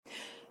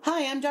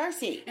Hi, I'm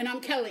Darcy. And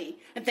I'm Kelly.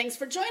 And thanks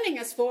for joining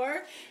us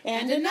for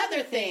And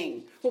Another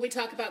Thing, where we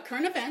talk about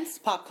current events,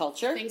 pop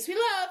culture, things we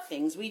love,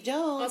 things we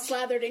don't, all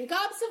slathered in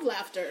gobs of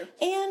laughter,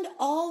 and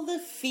all the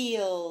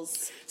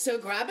feels. So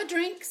grab a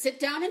drink, sit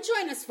down, and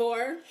join us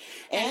for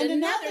And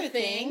Another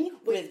Thing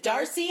with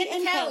Darcy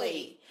and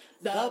Kelly,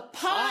 the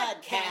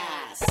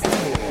podcast.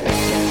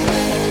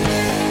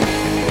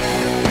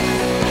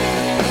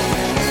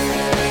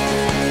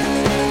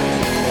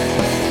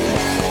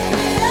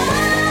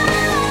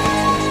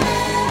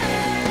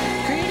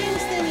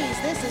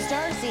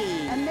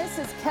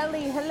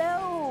 Kelly,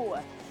 hello.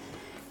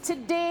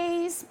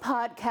 Today's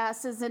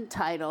podcast is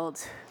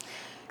entitled,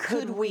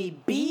 Could We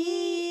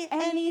Be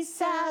Any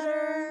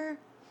Sadder?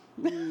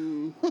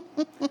 Well,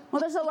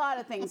 there's a lot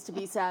of things to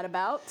be sad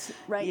about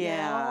right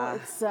now.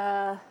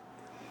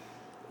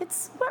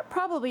 It's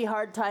probably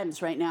hard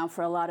times right now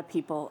for a lot of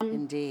people.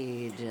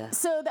 Indeed.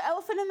 So the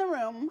elephant in the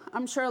room,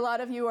 I'm sure a lot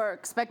of you are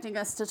expecting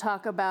us to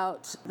talk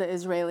about the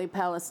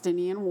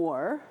Israeli-Palestinian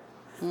war.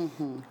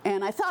 Mm-hmm.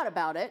 And I thought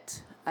about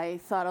it. I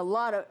thought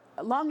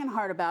long and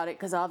hard about it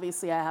because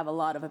obviously I have a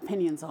lot of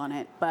opinions on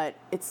it, but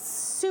it's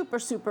super,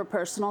 super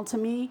personal to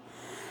me,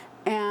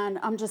 and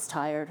I'm just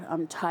tired.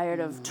 I'm tired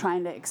of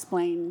trying to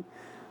explain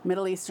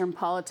Middle Eastern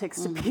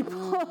politics to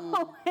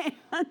people.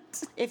 And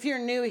if you're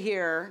new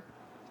here,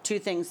 two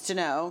things to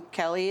know.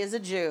 Kelly is a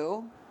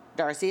Jew.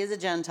 Darcy is a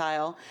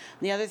Gentile.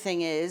 And the other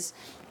thing is,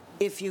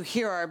 if you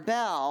hear our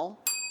bell,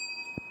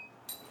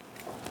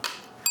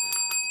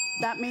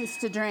 that means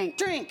to drink.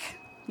 Drink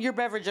your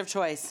beverage of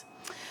choice.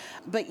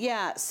 But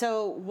yeah,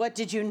 so what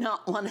did you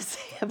not want to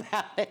say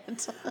about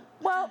it?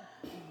 Well,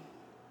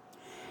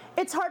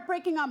 it's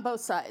heartbreaking on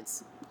both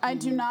sides. I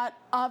do not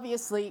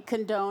obviously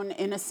condone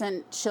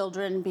innocent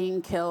children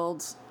being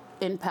killed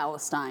in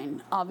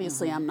Palestine.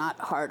 Obviously, I'm not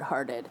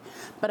hard-hearted.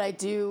 But I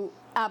do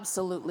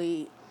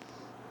absolutely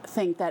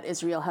think that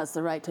Israel has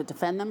the right to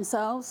defend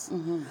themselves.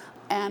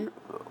 And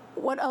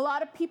what a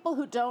lot of people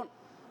who don't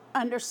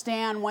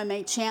understand when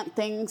they chant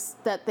things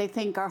that they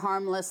think are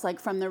harmless, like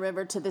from the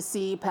river to the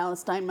sea,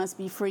 Palestine must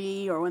be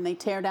free, or when they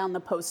tear down the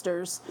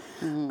posters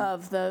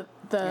of the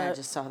I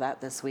just saw that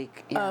this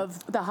week. Yeah.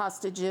 Of the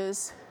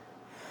hostages.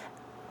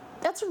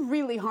 That's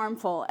really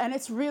harmful, and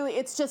it's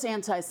just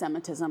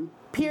anti-Semitism.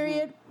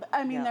 Period.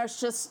 I mean, there's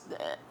just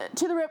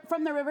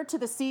from the river to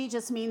the sea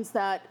just means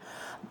that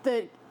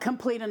the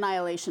complete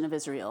annihilation of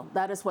Israel.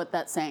 That is what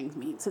that saying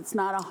means. It's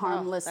not a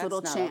harmless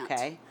little chant.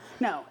 Okay.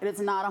 No, it is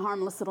not a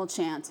harmless little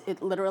chant.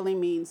 It literally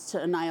means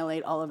to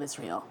annihilate all of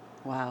Israel.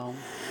 Wow.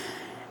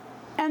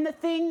 And the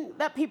thing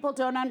that people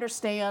don't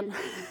understand,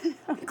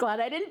 I'm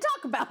glad I didn't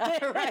talk about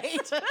it,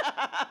 right?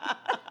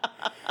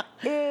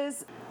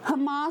 is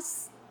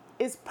Hamas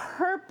is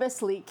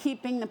purposely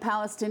keeping the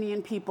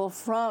Palestinian people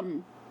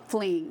from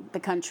fleeing the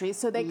country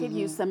so they could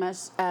use them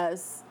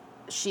as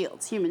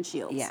shields, human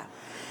shields. Yeah.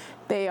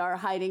 They are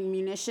hiding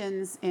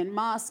munitions in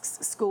mosques,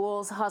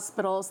 schools,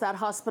 hospitals. That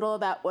hospital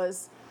that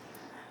was,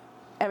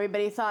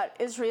 everybody thought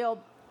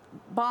Israel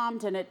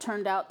bombed, and it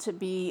turned out to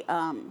be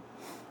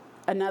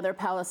another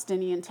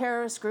Palestinian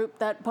terrorist group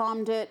that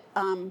bombed it.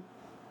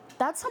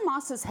 That's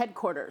Hamas's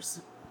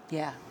headquarters.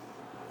 Yeah.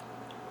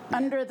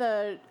 Under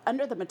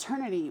the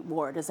maternity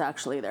ward is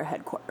actually their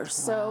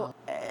headquarters. Wow.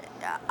 So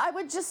I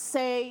would just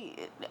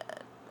say,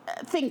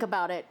 think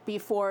about it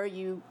before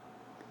you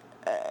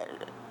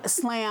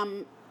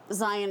slam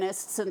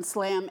Zionists and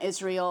slam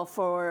Israel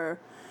for...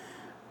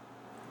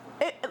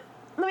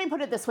 Let me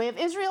put it this way. If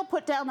Israel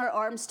put down their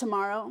arms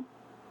tomorrow,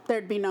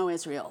 there'd be no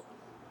Israel.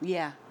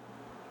 Yeah.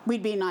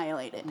 We'd be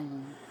annihilated.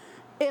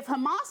 If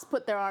Hamas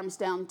put their arms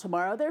down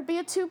tomorrow, there'd be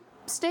a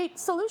two-state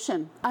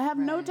solution. I have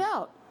no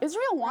doubt.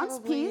 Israel wants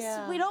peace.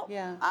 Yeah. We don't.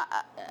 Yeah.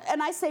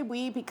 And I say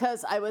we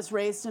because I was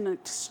raised in an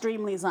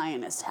extremely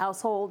Zionist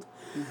household.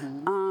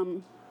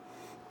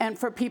 And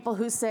for people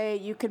who say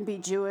you can be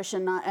Jewish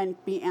and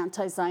be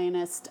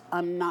anti-Zionist,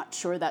 I'm not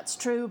sure that's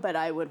true, but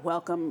I would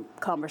welcome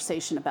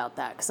conversation about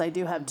that because I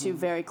do have two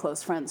very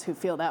close friends who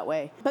feel that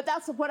way. But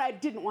that's what I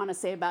didn't want to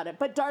say about it.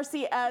 But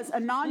Darcy, as a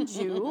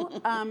non-Jew,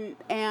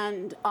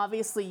 and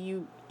obviously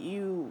you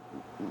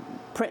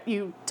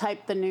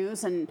type the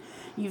news and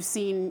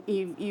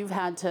you've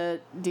had to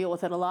deal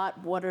with it a lot.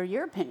 What are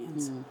your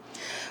opinions?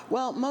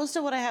 Well, most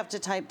of what I have to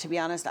type, to be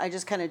honest, I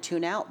just kind of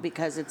tune out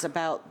because it's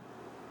about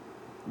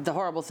the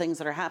horrible things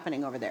that are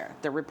happening over there.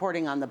 They're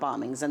reporting on the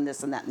bombings and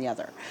this and that and the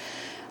other.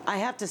 I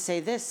have to say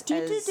this. Do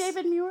you do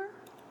David Muir?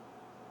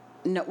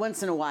 No,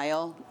 once in a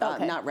while,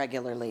 Okay. Not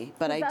regularly,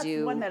 but That's I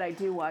do. one that I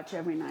do watch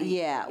every night.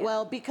 Yeah,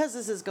 well, because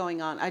this is going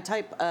on, I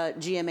type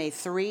GMA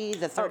 3,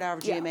 the third hour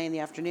of GMA in the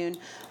afternoon,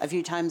 a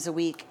few times a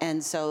week,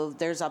 and so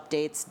there's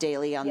updates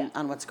daily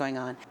on what's going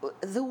on.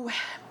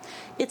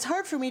 It's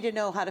hard for me to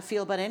know how to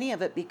feel about any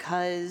of it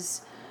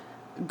because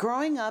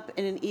growing up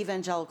in an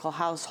evangelical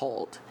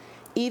household,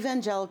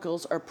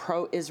 evangelicals are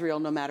pro-Israel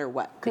no matter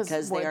what,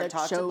 because they are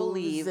taught to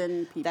believe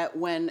that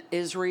when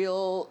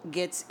Israel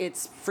gets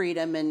its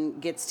freedom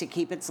and gets to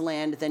keep its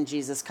land, then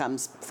Jesus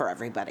comes for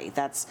everybody.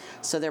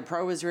 So they're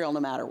pro-Israel no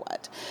matter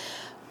what.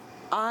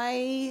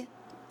 I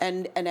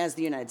And as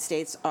the United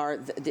States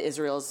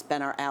Israel's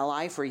been our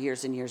ally for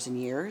years and years and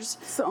years.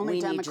 It's the only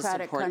we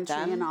democratic country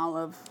them. in all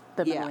of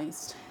the Middle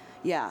East.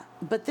 Yeah,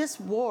 but this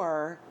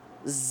war,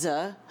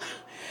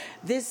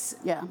 this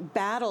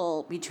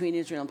battle between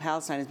Israel and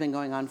Palestine has been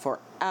going on for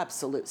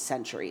absolute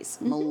centuries,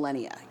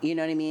 millennia. You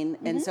know what I mean?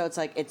 And so it's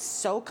like, it's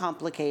so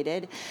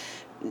complicated.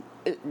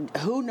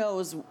 Who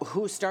knows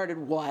who started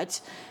what?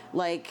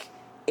 Like,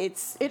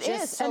 it's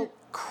just so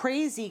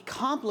crazy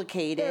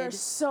complicated. There's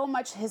so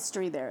much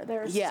history there.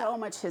 There's so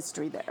much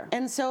history there.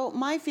 And so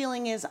my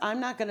feeling is, I'm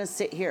not going to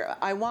sit here.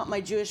 I want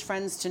my Jewish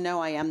friends to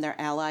know I am their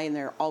ally and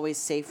they're always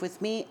safe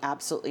with me.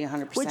 Absolutely,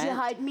 100%. Would you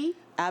hide me?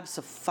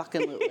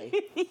 Absolutely.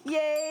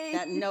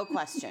 Yay! No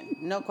question.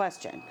 No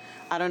question.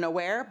 I don't know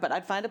where, but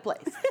I'd find a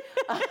place.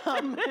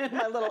 In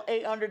my little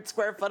 800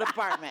 square foot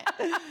apartment.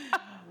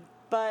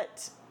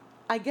 But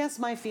I guess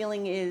my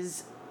feeling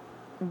is,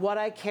 what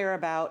I care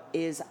about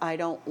is I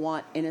don't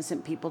want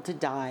innocent people to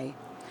die.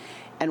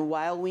 And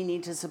while we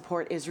need to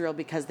support Israel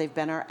because they've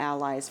been our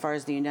ally as far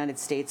as the United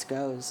States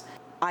goes,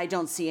 I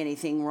don't see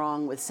anything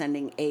wrong with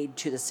sending aid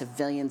to the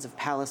civilians of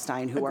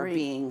Palestine who are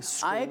being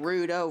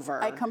screwed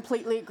over. I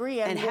completely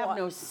agree. And have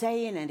no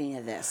say in any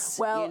of this.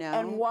 Well, you know?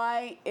 and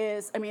why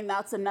is, I mean,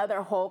 that's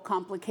another whole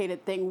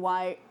complicated thing.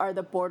 Why are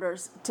the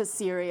borders to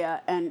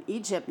Syria and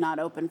Egypt not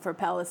open for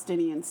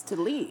Palestinians to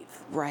leave?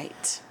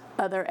 Right.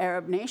 Other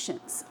Arab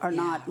nations are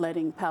not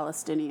letting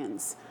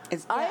Palestinians.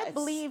 I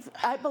believe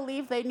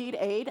they need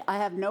aid. I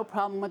have no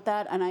problem with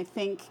that, and I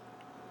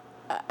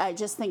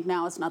just think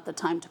now is not the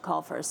time to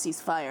call for a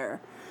ceasefire.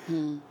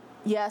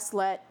 Yes,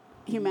 let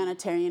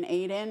humanitarian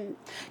aid in.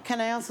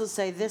 Can I also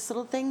say this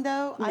little thing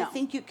though? No. I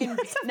think you can.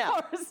 No.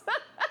 Of course.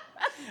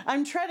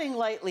 I'm treading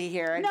lightly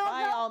here, and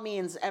by all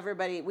means,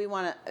 everybody, we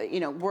want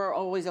to, we're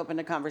always open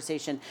to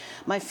conversation.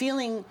 My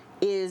feeling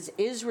is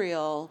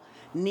Israel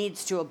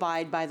needs to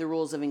abide by the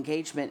rules of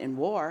engagement in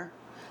war.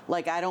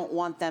 Like, I don't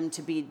want them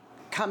to be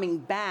coming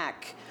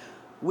back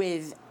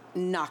with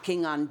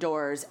knocking on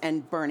doors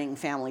and burning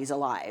families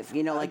alive.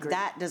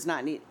 That does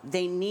not need,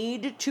 they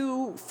need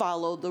to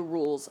follow the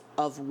rules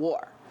of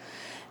war.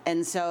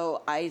 And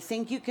so I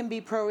think you can be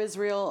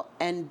pro-Israel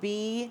and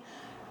be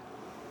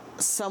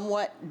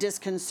somewhat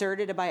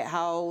disconcerted about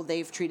how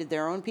they've treated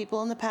their own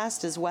people in the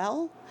past as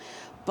well.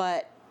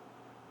 But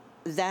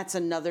that's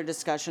another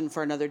discussion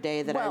for another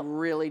day that I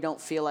really don't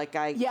feel like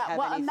I have anything to say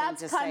about. And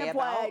that's kind of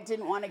why I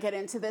didn't want to get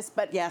into this.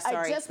 But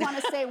I just want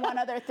to say one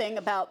other thing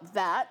about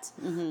that,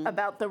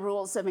 about the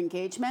rules of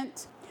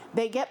engagement.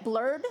 They get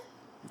blurred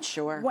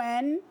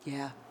when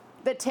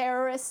the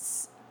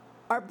terrorists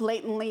are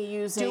blatantly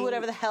using... do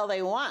whatever the hell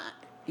they want.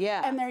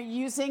 Yeah. And they're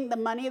using the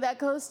money that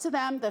goes to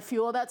them, the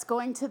fuel that's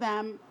going to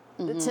them,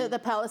 to the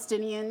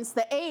Palestinians,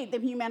 the aid, the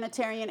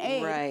humanitarian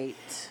aid,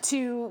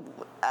 to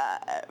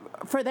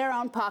for their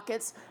own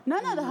pockets.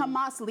 None of the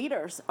Hamas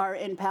leaders are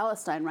in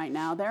Palestine right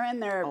now. They're in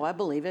their I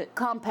believe it.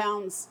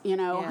 compounds,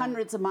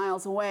 hundreds of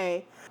miles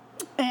away.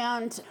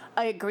 And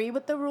I agree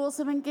with the rules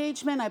of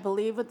engagement. I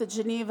believe with the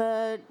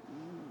Geneva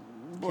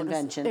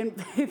Convention.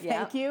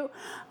 Thank you.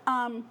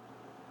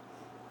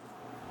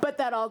 But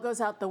that all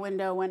goes out the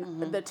window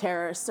when the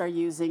terrorists are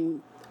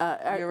using,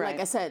 like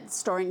I said,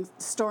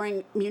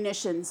 storing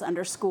munitions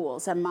under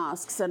schools and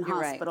mosques and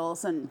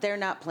hospitals. And they're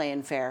not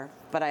playing fair,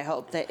 but I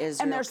hope that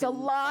Israel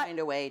can find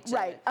a way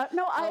to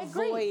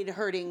avoid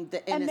hurting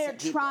the innocent people. And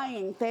they're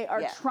trying. They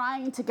are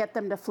trying to get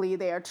them to flee.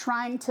 They are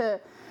trying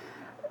to...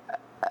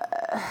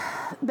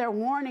 they're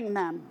warning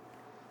them.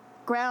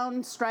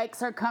 Ground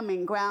strikes are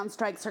coming. Ground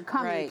strikes are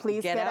coming. Right.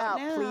 Please get out.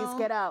 Now. Please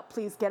get out.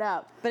 Please get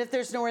out. But if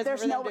there's nowhere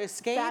for them to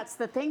escape, that's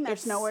the thing.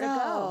 There's nowhere to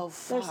go.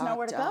 There's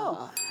nowhere to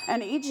go.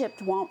 And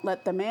Egypt won't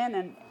let them in.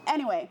 And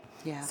anyway,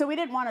 so we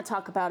didn't want to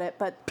talk about it,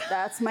 but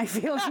that's my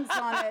feelings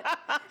on it.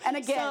 And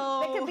again,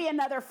 there could be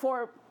another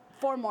four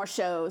more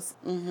shows.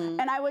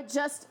 And I would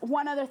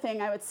one other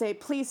thing I would say,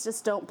 please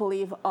just don't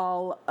believe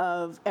all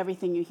of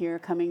everything you hear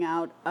coming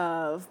out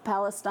of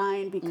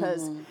Palestine,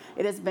 because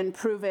it has been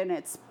proven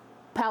it's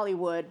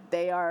Pallywood.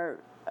 They are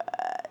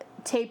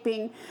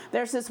taping.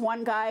 There's this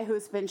one guy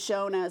who's been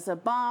shown as a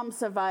bomb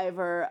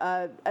survivor,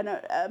 an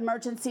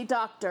emergency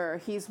doctor.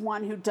 He's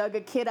one who dug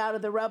a kid out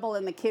of the rubble,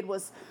 and the kid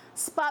was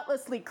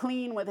spotlessly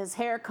clean with his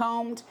hair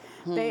combed.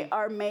 They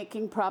are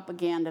making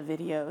propaganda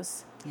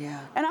videos. Yeah.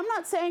 And I'm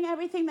not saying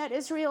everything that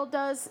Israel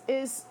does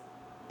is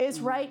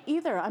right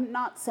either. I'm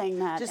not saying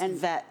that. Just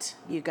vet,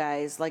 you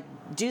guys. Like,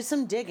 do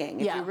some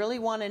digging. If you really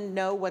want to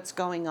know what's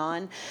going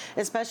on,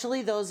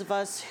 especially those of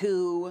us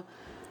who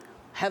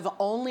have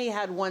only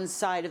had one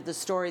side of the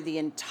story the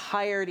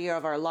entirety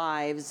of our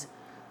lives,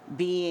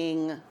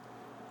 being,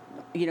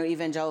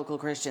 evangelical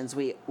Christians.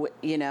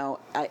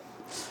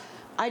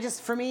 I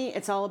just, for me,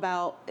 it's all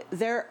about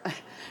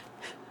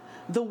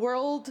the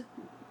world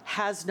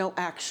has no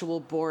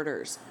actual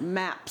borders.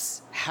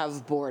 Maps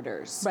have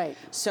borders. Right.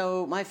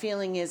 So my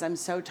feeling is, I'm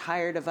so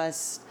tired of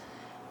us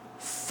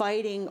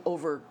fighting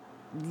over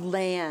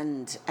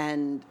land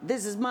and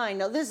this is mine.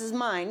 No, this is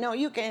mine. No,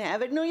 you can't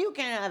have it. No, you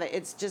can't have it.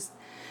 It's just,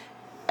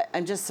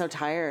 I'm just so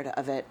tired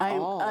of it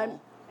all.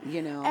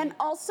 you know. And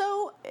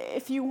also,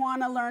 if you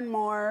want to learn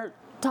more,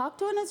 talk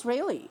to an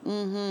Israeli.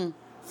 Mm-hmm.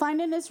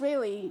 Find an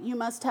Israeli. You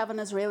must have an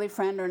Israeli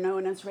friend or know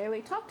an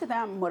Israeli. Talk to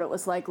them what it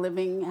was like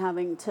living,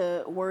 having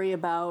to worry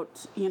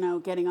about,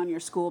 getting on your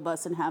school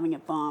bus and having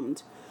it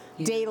bombed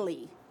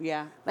daily.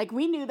 Yeah. Like,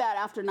 we knew that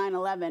after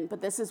 9/11,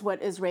 but this is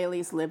what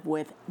Israelis live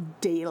with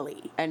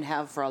daily. And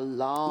have for a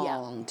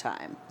long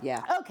time.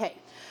 Yeah. Okay.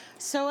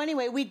 So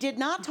anyway, we did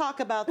not talk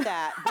about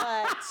that,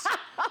 but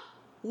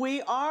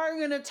we are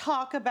going to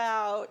talk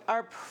about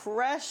our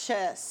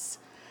precious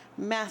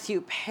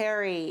Matthew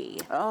Perry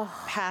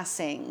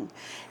passing.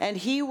 And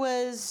he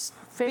was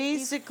 54.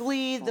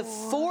 basically the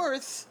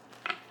fourth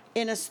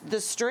the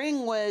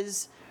string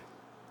was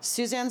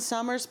Suzanne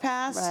Summers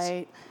passed.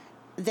 Right.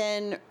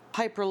 Then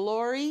Piper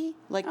Laurie,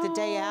 like the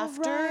day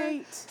after,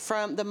 right.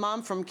 from the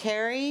mom from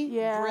Carrie,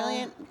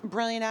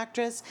 brilliant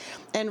actress,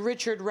 and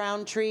Richard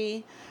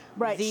Roundtree,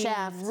 the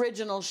Shaft.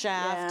 original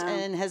Shaft,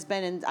 and has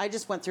been in. I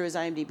just went through his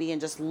IMDb and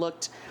just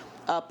looked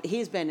up.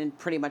 He's been in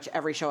pretty much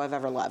every show I've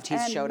ever loved.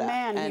 He's showed up.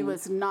 Man, he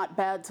was not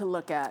bad to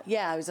look at.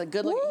 Yeah, he was a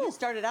good looking. He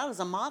started out as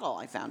a model,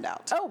 I found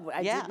out. Oh,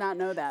 I did not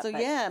know that. So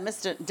yeah,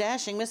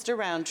 Mr.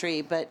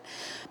 Roundtree, but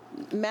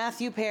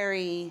Matthew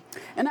Perry.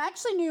 And I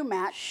actually knew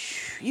Matt.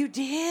 You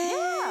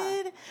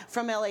did? Yeah.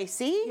 From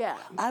LAC? Yeah.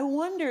 I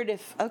wondered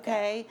if,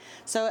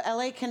 so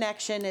LA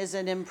Connection is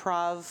an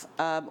improv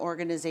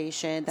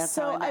organization. That's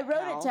so how I met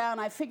wrote Cal. it down.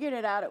 I figured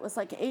it out. It was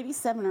like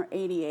 87 or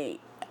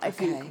 88. I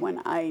think,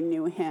 when I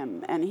knew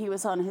him. And he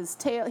was on his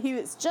tail. He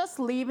was just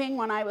leaving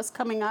when I was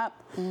coming up,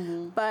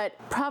 but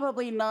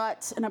probably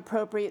not an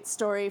appropriate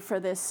story for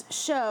this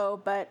show.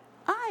 But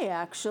I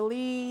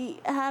actually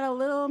had a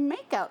little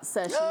makeout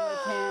session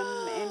with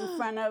him in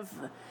front of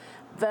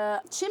the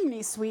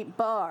Chimney Sweep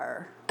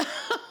bar.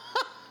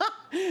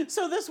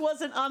 So this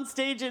wasn't on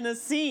stage in a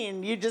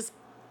scene. You just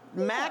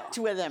macked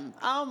with him.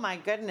 Oh, my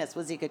goodness.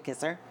 Was he a good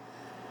kisser?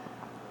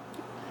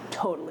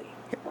 Totally.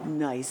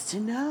 Nice to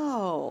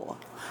know.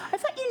 I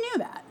thought you knew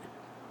that.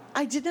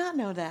 I did not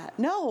know that.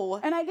 No.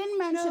 And I didn't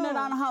mention it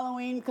on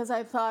Halloween because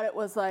I thought it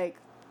was like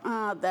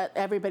that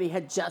everybody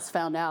had just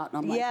found out. And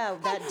I'm like,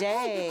 that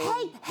day.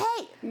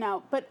 Hey.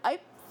 No, but I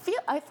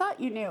thought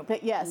you knew.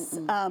 But yes.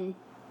 And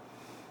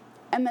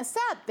the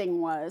sad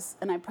thing was,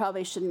 and I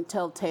probably shouldn't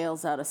tell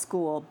tales out of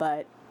school,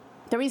 but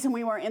the reason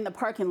we were in the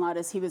parking lot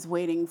is he was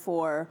waiting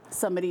for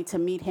somebody to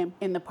meet him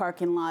in the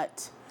parking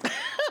lot.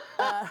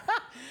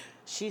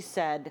 She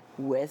said,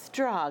 with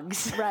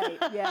drugs. Right,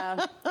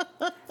 yeah.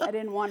 I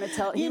didn't want to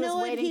tell. He was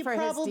waiting for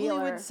his dealer. He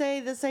probably would say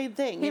the same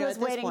thing. He was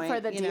waiting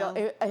for the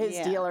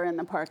his dealer in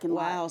the parking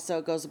lot. Wow, so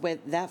it goes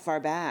that far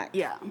back.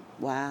 Yeah.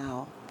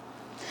 Wow.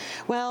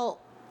 Well,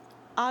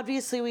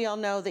 obviously we all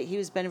know that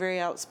he's been very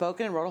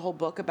outspoken and wrote a whole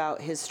book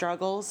about his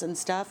struggles and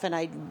stuff. And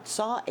I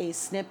saw a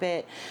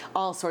snippet.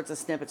 All sorts of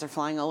snippets are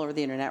flying all over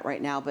the internet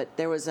right now. But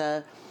there was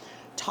a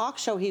talk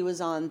show he was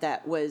on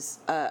that was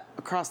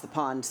across the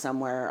pond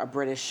somewhere, a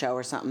British show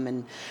or something,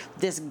 and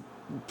this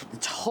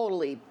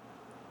totally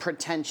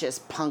pretentious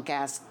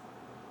punk-ass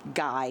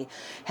guy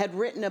had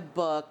written a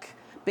book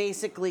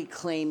basically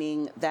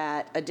claiming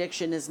that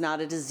addiction is not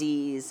a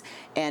disease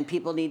and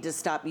people need to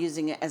stop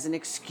using it as an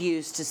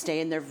excuse to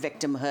stay in their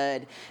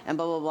victimhood and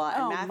blah, blah, blah.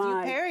 And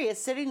Matthew Perry is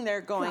sitting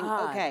there going,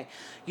 okay,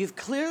 you've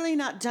clearly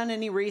not done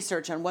any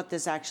research on what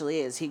this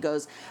actually is. He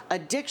goes,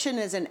 addiction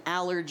is an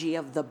allergy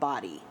of the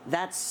body.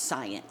 That's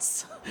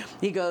science.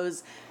 He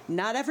goes,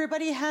 not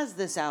everybody has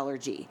this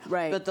allergy.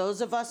 Right. But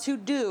those of us who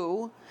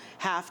do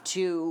have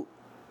to,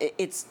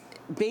 it's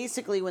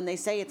basically when they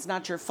say it's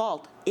not your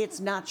fault, it's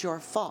not your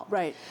fault.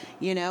 Right.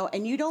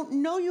 And you don't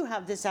know you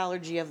have this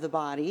allergy of the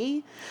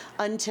body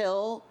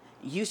until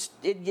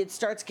it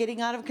starts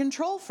getting out of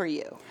control for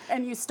you.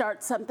 And you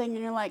start something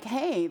and you're like,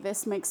 hey,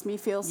 this makes me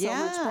feel so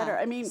much better.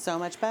 I mean, so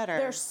much better.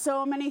 There's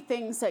so many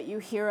things that you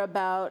hear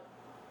about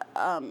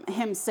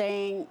him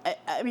saying.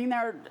 I mean, there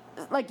are,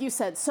 like you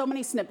said, so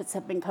many snippets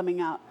have been coming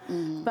out.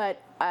 Mm-hmm.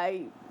 But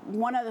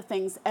one of the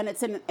things, and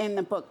it's in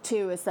the book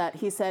too, is that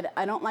he said,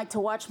 I don't like to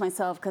watch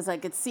myself because I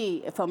could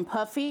see if I'm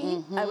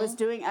puffy, I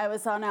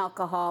was on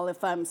alcohol.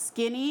 If I'm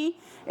skinny,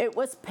 it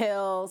was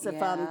pills.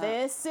 If I'm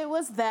this, it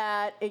was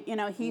that.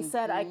 He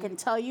said, I can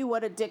tell you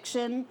what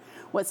addiction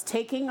was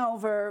taking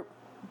over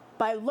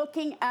by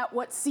looking at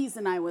what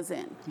season I was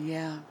in.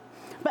 Yeah.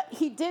 But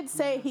he did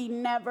say he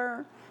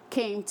never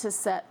came to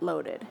set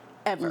loaded,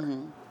 ever.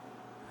 Mm-hmm.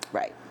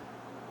 Right.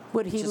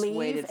 Would he just leave?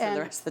 Waited for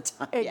the rest of the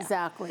time.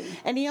 Exactly. Yeah.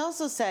 And he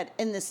also said,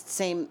 in this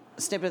same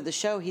snippet of the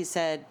show, he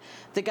said,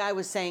 the guy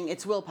was saying,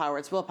 it's willpower,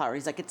 it's willpower.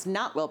 He's like, it's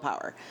not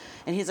willpower.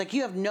 And he's like,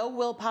 you have no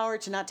willpower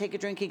to not take a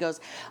drink. He goes,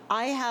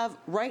 I have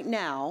right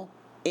now,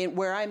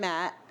 where I'm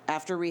at,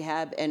 after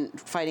rehab and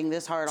fighting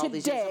this hard all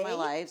these years of my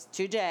life,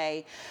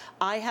 today,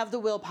 I have the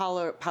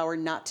willpower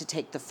not to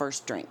take the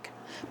first drink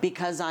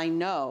because I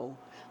know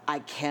I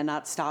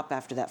cannot stop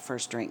after that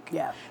first drink.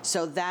 Yeah.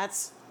 So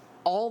that's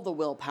all the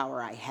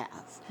willpower I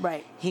have.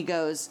 Right. He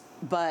goes,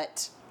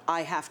 but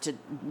I have to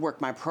work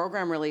my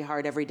program really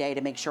hard every day to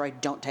make sure I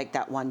don't take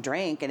that one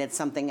drink. And it's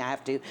something I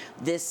have to,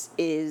 this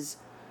is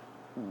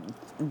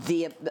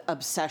the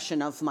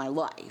obsession of my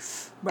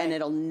life, and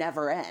it'll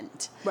never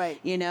end. Right.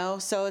 You know?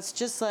 So it's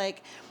just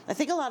like, I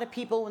think a lot of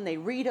people, when they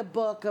read a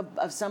book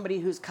of somebody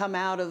who's come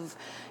out of,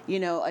 you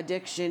know,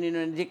 addiction in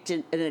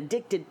an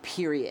addicted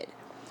period,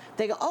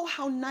 they go, oh,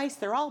 how nice,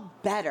 they're all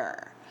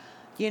better.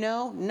 You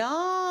know?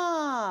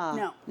 Nah.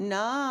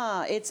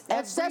 It's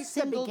That's every just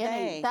the single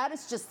beginning. day. That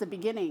is just the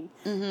beginning.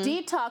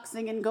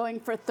 Detoxing and going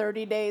for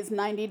 30 days,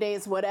 90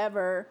 days,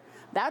 whatever,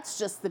 that's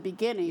just the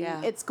beginning.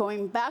 Yeah. It's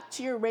going back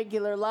to your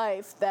regular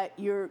life that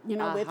you're, you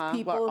know, with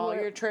people where who all are...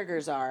 your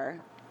triggers are.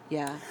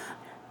 Yeah.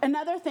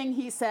 Another thing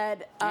he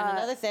said... And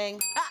another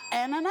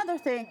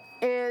thing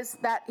is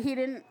that he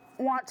didn't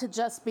want to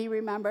just be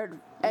remembered.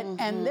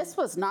 And this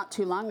was not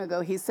too long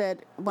ago. He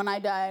said, when I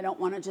die, I don't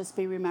want to just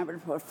be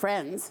remembered for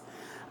friends.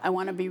 I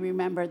want to be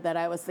remembered that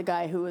I was the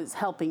guy who was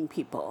helping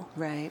people.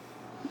 Right.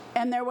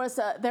 And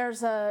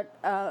there's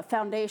a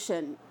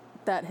foundation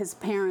that his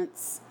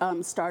parents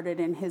started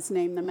in his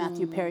name, the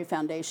Matthew Perry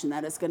Foundation,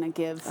 that is going to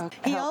give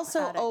He help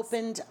also addicts.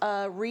 Opened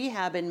a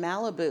rehab in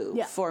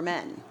Malibu for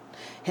men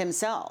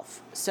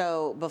himself.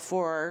 So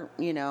before,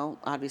 you know,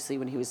 obviously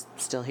when he was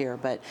still here,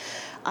 but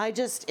I'm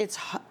getting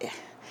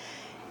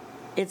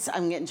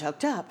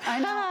choked up.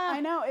 I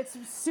know. It's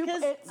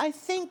super. I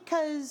think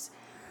because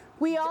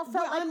we all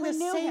felt like I'm we the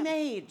knew same him.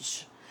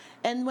 age.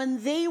 And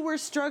when they were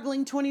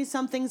struggling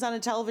 20-somethings on a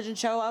television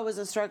show, I was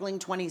a struggling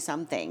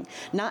 20-something.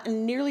 Not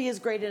nearly as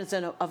great as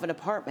of an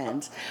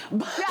apartment,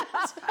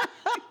 but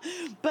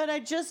but I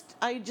just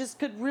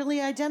could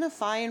really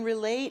identify and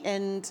relate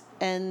and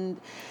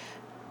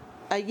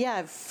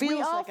it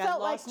feels like I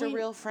lost a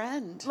real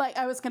friend. Like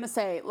I was going to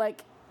say,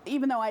 like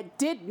even though I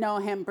did know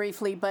him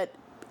briefly, but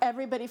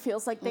everybody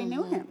feels like they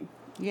knew him.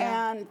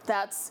 Yeah.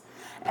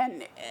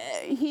 And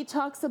he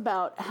talks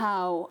about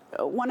how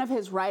one of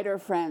his writer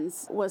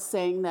friends was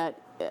saying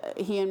that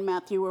he and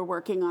Matthew were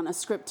working on a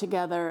script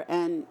together,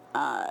 and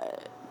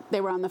they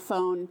were on the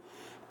phone,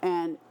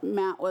 and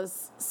Matt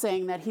was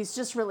saying that he's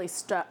just really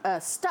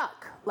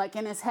stuck, like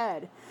in his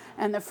head.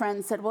 And the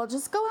friend said, well,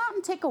 just go out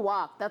and take a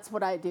walk. That's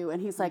what I do.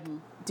 And he's like,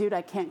 dude,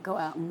 I can't go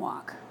out and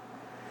walk.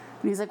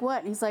 And he's like, what?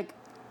 And he's like,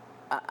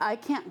 I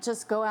can't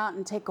just go out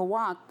and take a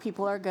walk.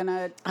 People are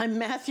gonna... I'm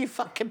Matthew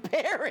fucking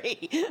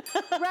Perry.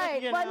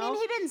 Right. Well, I mean,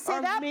 he didn't say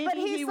that, but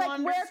he's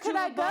like, where could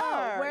I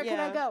go? Where could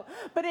I go?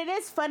 But it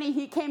is funny.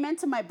 He came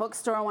into my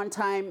bookstore one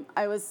time.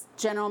 I was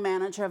general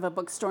manager of a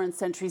bookstore in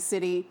Century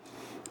City,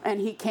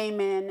 and he came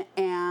in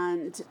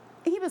and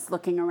he was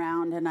looking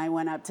around, and I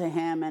went up to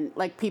him, and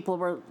like people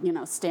were, you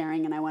know,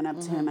 staring, and I went up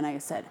to him and I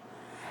said,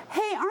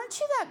 hey, aren't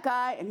you that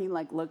guy? And he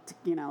like looked,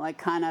 you know, like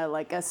kind of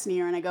like a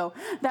sneer. And I go,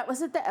 that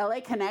was at the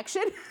LA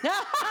Connection?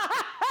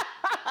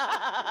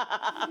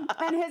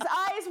 And his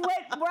eyes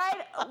went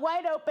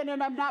wide open,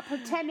 and I'm not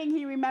pretending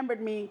he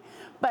remembered me,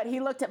 but he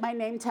looked at my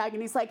name tag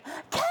and he's like,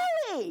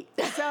 Kelly!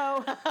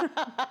 So...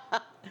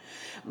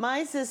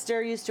 My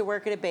sister used to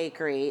work at a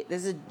bakery.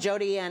 This is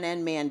Jody Ann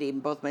and Mandy.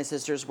 Both my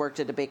sisters worked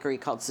at a bakery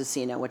called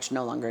Cecina, which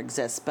no longer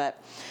exists.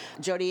 But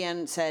Jody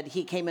Ann said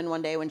he came in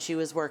one day when she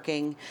was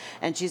working,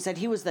 and she said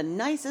he was the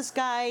nicest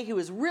guy. He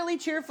was really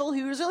cheerful.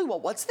 He was really,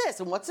 well, what's this?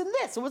 And what's in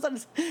this? And what's on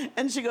this?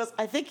 And she goes,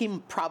 I think he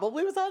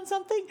probably was on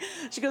something.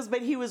 She goes,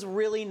 but he was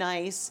really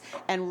nice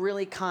and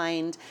really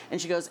kind.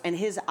 And she goes, and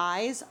his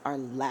eyes are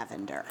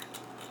lavender.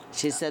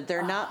 She said,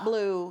 they're not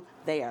blue,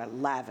 they are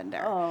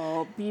lavender.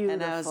 Oh, beautiful.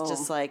 And I was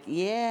just like,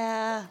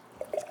 yeah.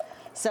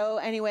 So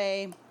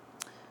anyway,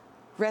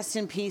 rest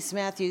in peace,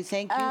 Matthew.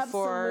 Thank you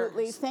for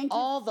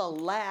all the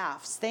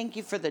laughs. Thank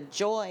you for the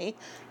joy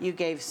you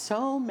gave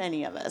so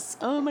many of us.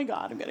 Oh my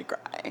God, I'm going to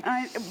cry.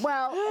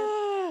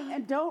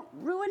 And don't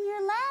ruin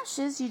your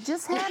lashes. You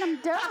just had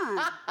them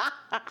done.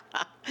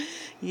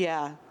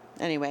 Yeah.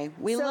 Anyway,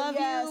 we love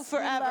you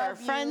forever. Love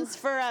you. Friends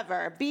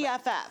forever.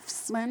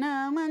 BFFs. When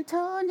no one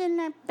told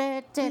you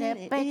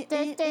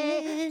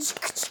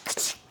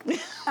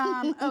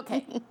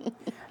okay.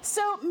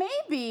 So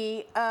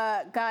maybe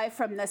a guy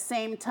from the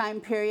same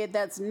time period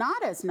that's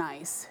not as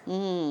nice.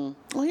 Well,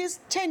 he's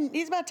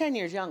about 10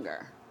 years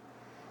younger.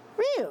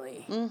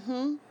 Really?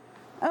 Mm-hmm.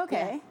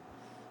 Okay. Yeah.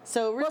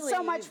 So really... Well,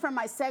 so much for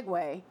my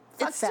segue.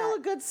 It's still a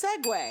good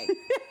segue.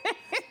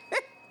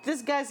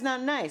 This guy's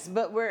not nice,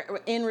 but we're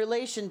in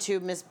relation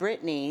to Miss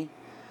Britney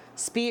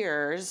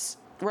Spears.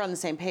 We're on the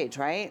same page,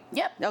 right?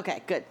 Yep.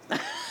 Okay, good.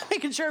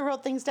 Making sure I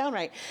wrote things down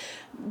right.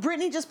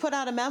 Britney just put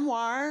out a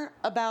memoir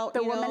about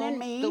The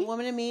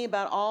Woman in Me,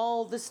 about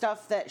all the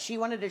stuff that she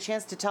wanted a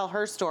chance to tell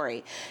her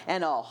story,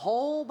 and a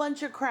whole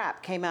bunch of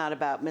crap came out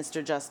about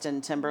Mr. Justin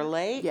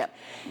Timberlake. Yep.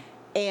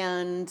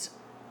 And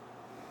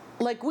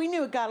like, we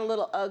knew it got a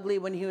little ugly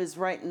when he was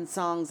writing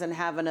songs and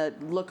having a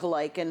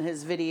look-alike in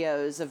his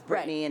videos of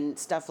Britney and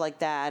stuff like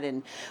that,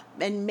 and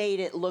made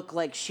it look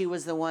like she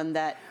was the one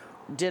that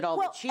did all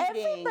the cheating.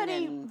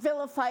 Everybody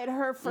vilified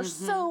her for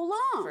so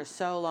long. For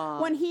so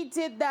long. When he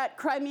did that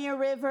Crimea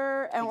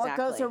River and What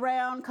Goes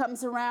Around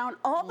Comes Around,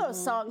 all those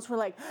songs were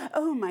like,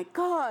 oh my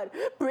God,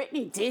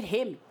 Britney did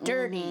him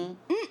dirty.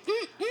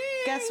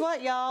 Guess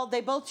what, y'all?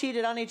 They both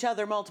cheated on each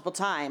other multiple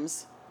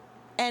times.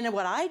 And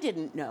what I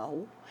didn't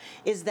know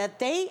is that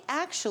they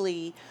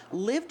actually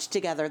lived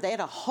together. They had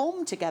a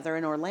home together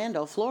in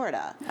Orlando,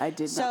 Florida. I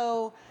did not.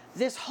 So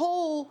this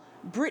whole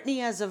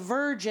Britney as a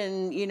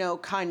virgin,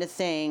 kind of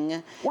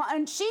thing. Well,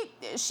 and she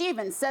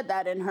even said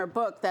that in her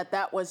book,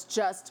 that was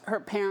just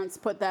her parents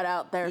put that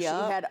out there. Yep.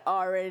 She had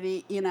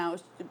already,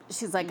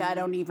 she's like, I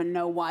don't even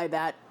know why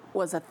that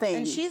was a thing.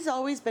 And she's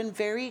always been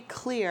very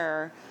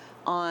clear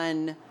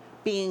on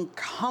being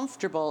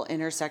comfortable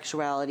in her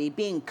sexuality,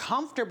 being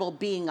comfortable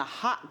being a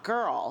hot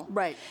girl.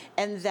 Right.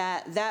 And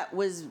that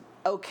was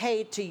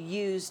okay to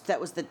use, that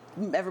was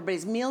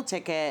everybody's meal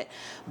ticket,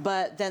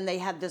 but then they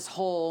had this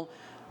whole,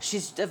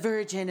 she's a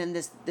virgin, and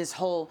this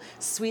whole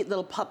sweet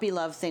little puppy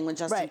love thing with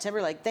Justin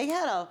Timberlake. They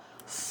had a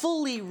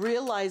fully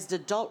realized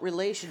adult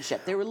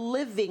relationship. They were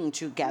living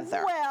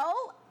together.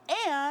 Well,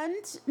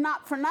 and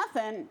not for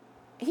nothing,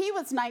 he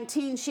was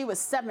 19, she was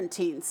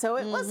 17, so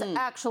it was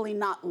actually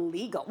not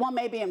legal. Well,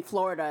 maybe in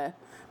Florida.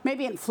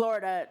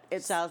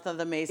 It's south of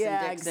the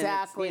Mason-Dixon.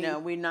 Exactly.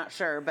 We're not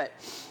sure, but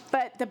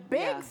the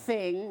big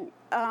thing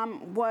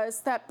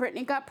was that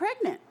Britney got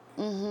pregnant.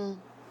 Mm-hmm.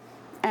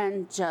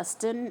 And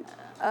Justin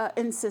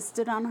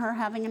insisted on her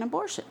having an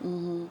abortion.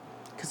 Mm-hmm.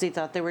 Because he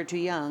thought they were too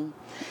young.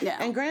 Yeah.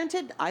 And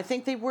granted, I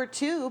think they were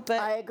too, but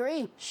I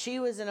agree. She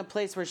was in a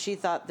place where she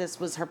thought this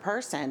was her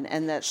person,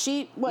 and that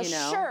she was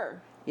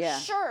sure. Yeah.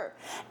 Sure.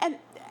 And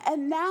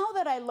now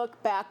that I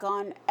look back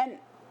on, and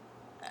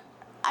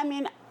I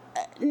mean,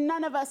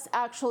 none of us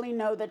actually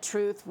know the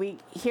truth. We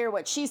hear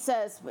what she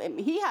says.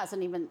 He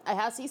hasn't even,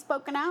 has he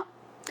spoken out?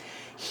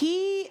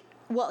 He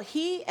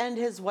and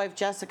his wife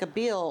Jessica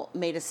Biel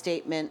made a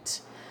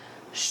statement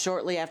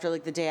shortly after,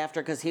 the day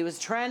after, because he was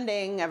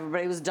trending.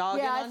 Everybody was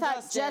dogging on Justin. Yeah, I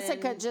thought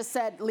Jessica just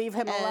said, leave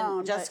him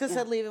alone. Jessica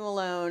said, leave him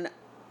alone.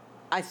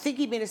 I think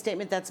he made a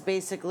statement that's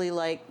basically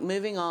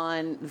moving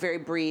on, very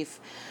brief.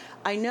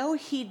 I know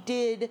he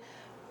did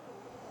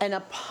an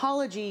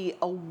apology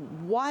a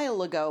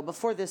while ago,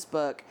 before this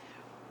book,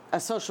 a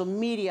social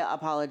media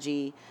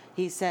apology.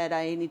 He said,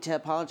 I need to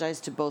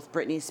apologize to both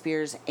Britney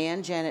Spears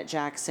and Janet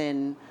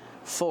Jackson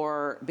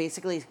for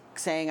basically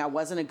saying I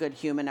wasn't a good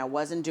human, I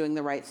wasn't doing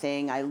the right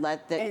thing, I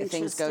let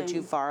things go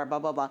too far, blah,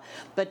 blah, blah.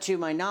 But to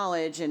my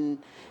knowledge, and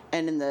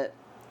in the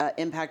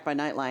Impact by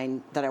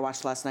Nightline that I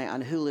watched last night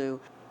on Hulu,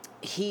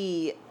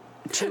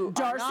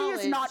 Darcy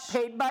is not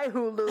paid by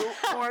Hulu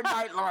or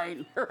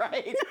Nightline.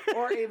 Right.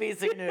 Or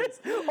ABC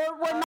News. Or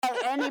we're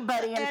not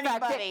anybody. In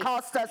fact, it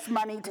costs us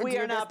money to do this. We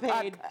are not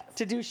paid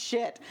to do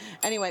shit.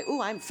 Anyway,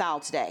 I'm foul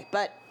today.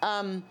 But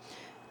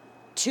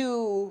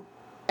to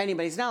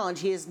anybody's knowledge,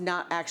 he has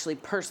not actually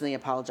personally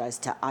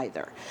apologized to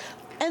either.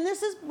 And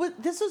this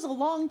was a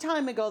long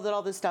time ago that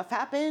all this stuff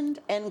happened,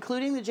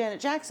 including the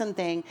Janet Jackson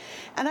thing.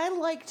 And I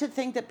like to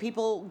think that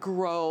people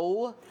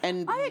grow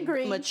and I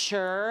agree.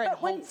 Mature, and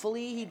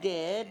hopefully he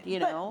did,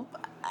 know.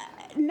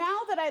 Now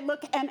that I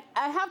look, and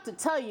I have to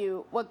tell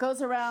you, What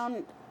Goes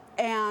Around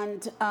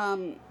and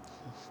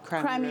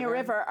Cry Me a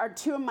River are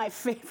two of my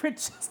favorite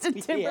Justin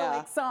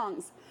Timberlake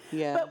songs.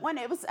 Yeah. But when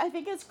I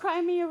think it's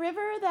Cry Me a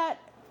River that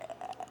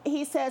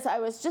he says, I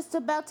was just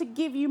about to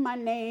give you my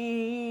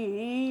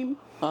name.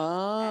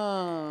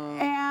 Oh.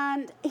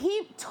 And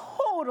he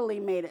totally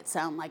made it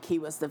sound like he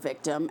was the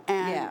victim.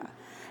 And,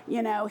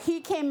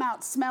 he came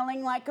out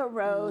smelling like a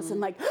rose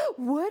and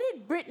what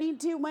did Britney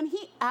do when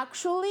he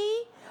actually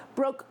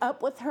broke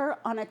up with her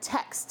on a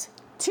text?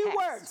 Two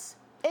words.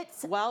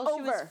 It's While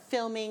over. She was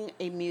filming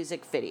a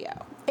music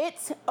video.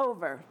 It's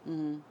over.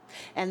 Mm-hmm.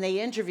 And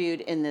they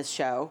interviewed in this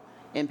show,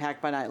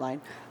 Impact by Nightline.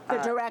 The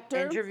director?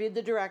 Interviewed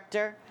the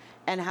director,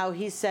 and how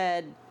he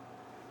said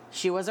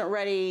she wasn't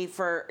ready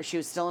she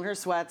was still in her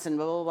sweats and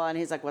blah, blah, blah. And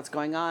he's like, what's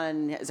going on?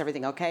 And is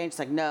everything okay? And she's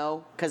like,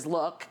 no, because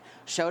look,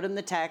 showed him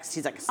the text.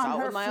 He's like, I saw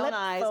it with my own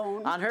eyes.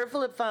 On her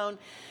flip phone.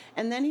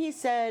 And then he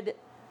said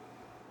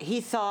he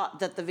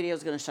thought that the video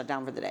was going to shut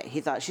down for the day. He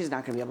thought she's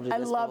not going to be able to do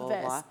this. I love blah, blah,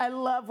 this. blah. I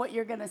love what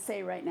you're going to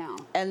say right now.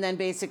 And then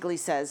basically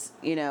says,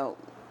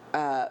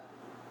 I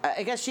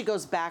guess she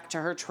goes back to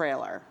her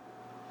trailer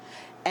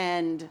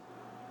and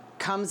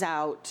comes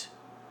out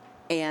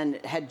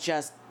and had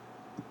just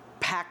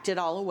packed it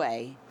all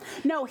away.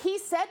 No, he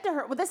said to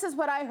her, well, this is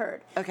what I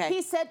heard. Okay.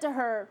 He said to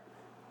her,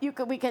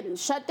 we can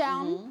shut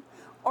down,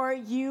 or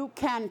you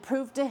can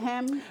prove to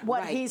him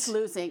what he's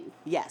losing.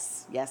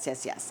 Yes.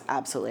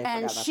 Absolutely.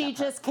 And she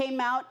just came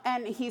out,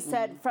 and he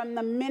said from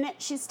the minute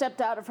she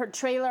stepped out of her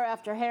trailer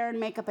after hair and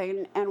makeup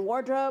and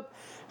wardrobe,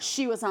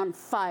 she was on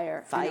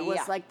fire. And it was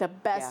the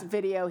best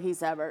video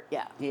he's ever,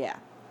 Yeah.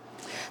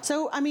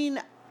 So, I mean,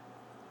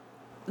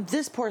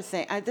 this poor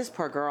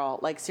girl,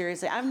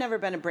 seriously, I've never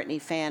been a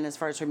Britney fan as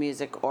far as her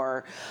music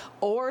or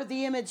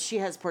the image she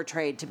has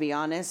portrayed, to be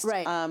honest.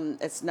 Right.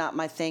 It's not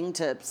my thing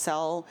to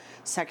sell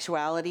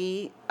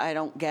sexuality. I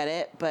don't get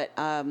it. But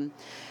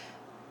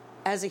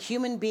as a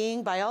human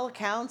being, by all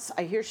accounts,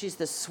 I hear she's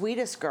the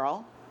sweetest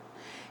girl.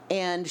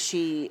 And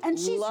she's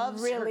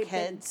loves really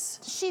her kids.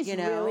 She's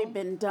really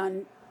been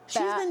done bad.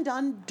 She's been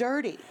done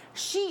dirty.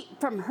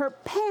 From her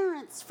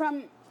parents,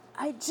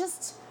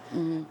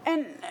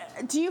 And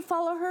do you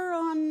follow her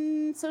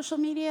on social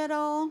media at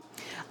all?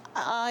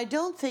 I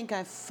don't think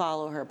I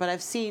follow her, but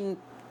I've seen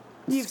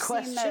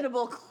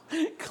questionable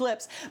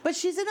clips. But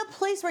she's in a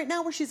place right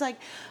now where she's like,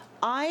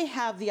 I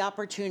have the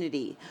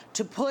opportunity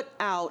to put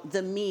out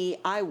the me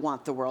I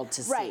want the world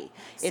to see. Right.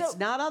 It's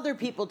not other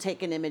people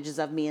taking images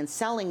of me and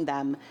selling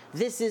them.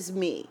 This is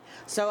me.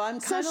 So I'm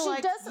kind of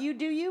like, you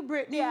do you,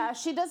 Britney. Yeah,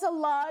 she does a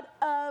lot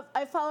of,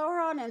 I follow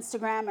her on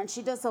Instagram, and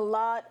she does a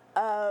lot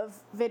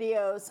of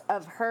videos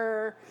of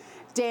her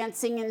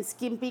dancing in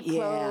skimpy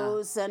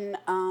clothes and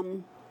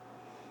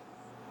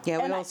yeah,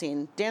 we've all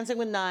seen Dancing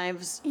with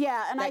Knives.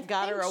 Yeah, and that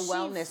got her a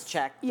wellness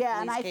check. Yeah,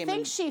 and I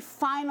think she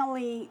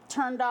finally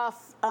turned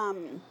off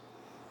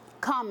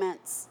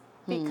comments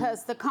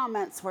because the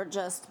comments were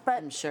just. But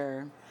I'm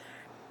sure.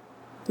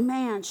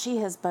 Man, she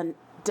has been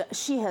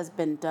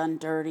done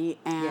dirty,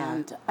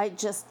 and I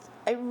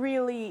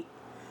really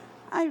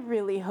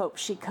hope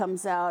she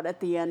comes out at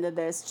the end of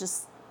this.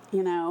 Just,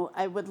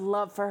 I would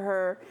love for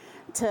her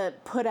to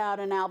put out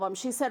an album.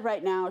 She said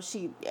right now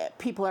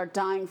people are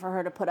dying for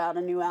her to put out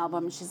a new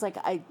album. She's like,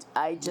 I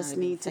just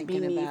need to be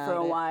me for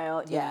a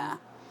while. Yeah.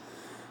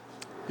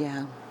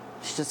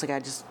 She's just like, I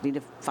just need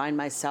to find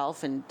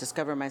myself and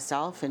discover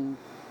myself and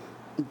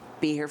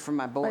be here for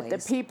my boys.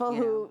 But the people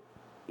who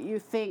you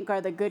think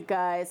are the good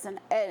guys and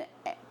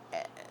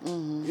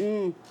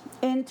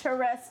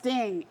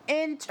interesting.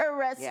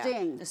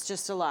 Yeah, it's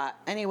just a lot.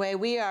 Anyway,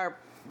 we are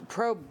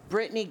pro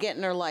Britney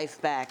getting her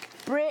life back.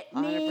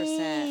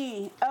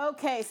 Britney. 100%.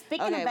 Okay,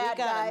 speaking of bad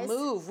guys. We gotta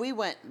move. We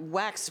went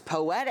wax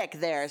poetic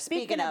there.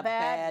 Speaking of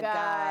bad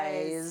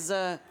guys.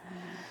 George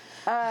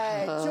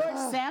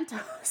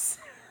Santos.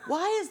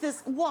 Why is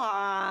this?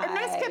 Why? And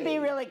this could be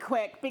really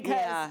quick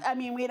because,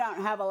 we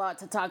don't have a lot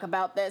to talk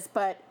about this,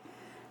 but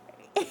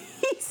he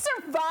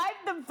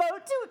survived the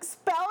vote to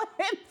expel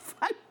him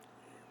from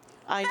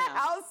the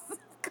House of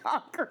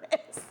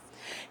Congress.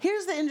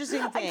 Here's the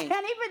interesting thing. I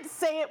can't even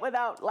say it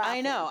without laughing.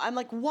 I know. I'm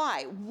like,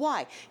 why?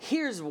 Why?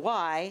 Here's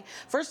why.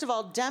 First of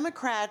all,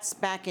 Democrats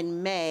back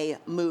in May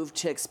moved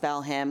to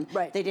expel him.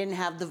 Right. They didn't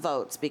have the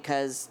votes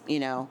because,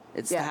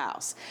 it's the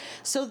House.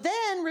 So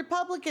then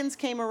Republicans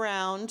came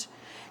around,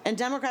 and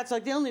Democrats are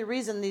like, the only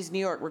reason these New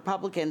York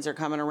Republicans are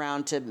coming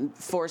around to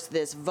force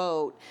this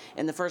vote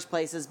in the first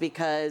place is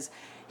because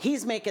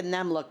he's making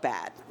them look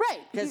bad.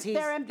 Right. Because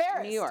they're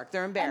embarrassed. New York.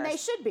 They're embarrassed. And they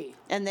should be.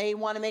 And they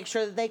want to make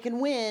sure that they can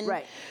win.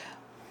 Right.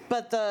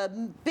 But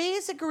the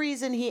basic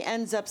reason he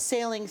ends up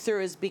sailing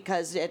through is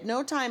because at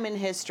no time in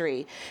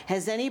history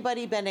has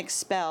anybody been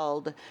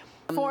expelled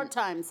 4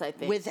 times, I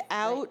think.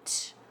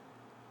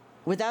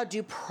 Without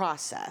due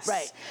process.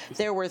 Right.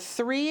 There were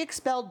 3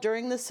 expelled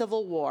during the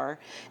Civil War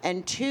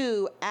and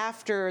 2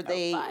 after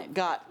they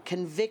got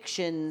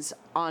convictions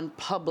on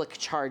public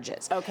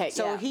charges. Okay,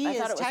 so he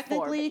is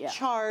technically 4,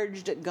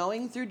 charged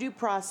going through due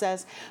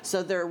process,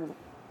 so their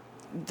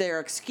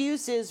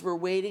excuse is we're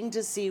waiting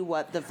to see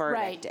what the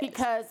verdict is. Right,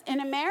 because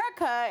in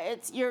America,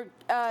 it's you're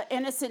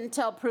innocent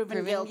until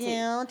proven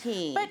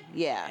guilty. But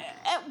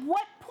at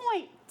what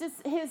point does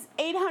his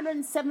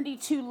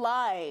 872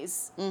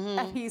 lies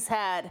that he's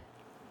had?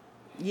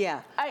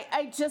 Yeah.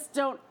 I just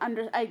don't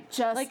I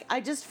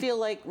just feel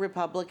like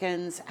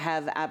Republicans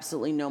have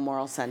absolutely no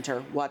moral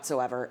center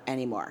whatsoever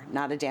anymore.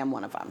 Not a damn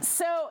one of them.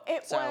 So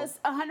it was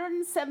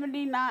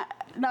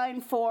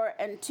 179 for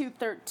and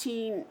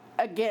 213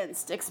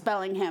 against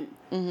expelling him.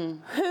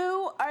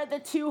 Who are the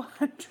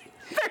 213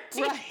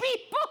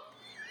 people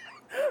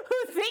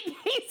who think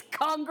he's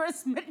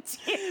Congress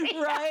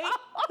material? Right?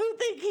 Who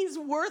think he's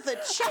worth a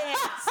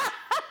chance?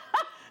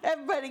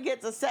 Everybody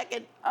gets a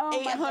second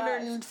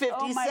 850-second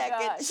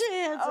chance,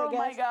 Oh, I guess.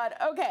 my God.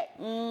 Okay.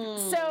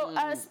 So,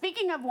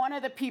 speaking of one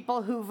of the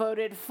people who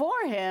voted for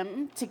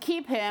him to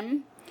keep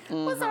him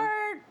was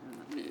the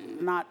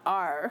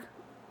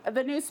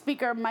new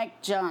speaker,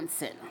 Mike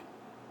Johnson.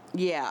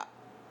 Yeah.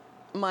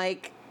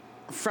 Mike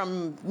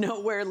from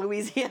nowhere,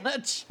 Louisiana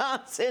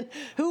Johnson,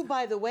 who,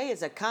 by the way,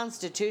 is a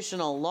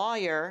constitutional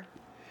lawyer.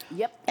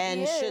 Yep.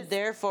 And should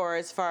therefore,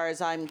 as far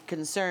as I'm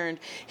concerned,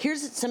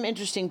 here's some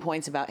interesting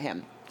points about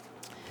him.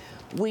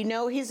 We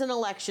know he's an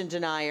election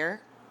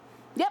denier.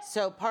 Yep.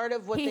 So part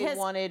of what they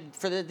wanted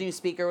for the new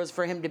speaker was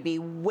for him to be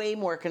way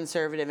more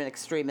conservative and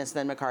extremist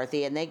than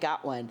McCarthy, and they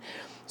got one.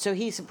 So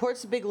he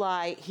supports the big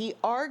lie. He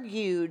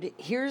argued,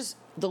 here's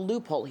the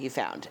loophole he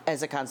found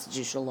as a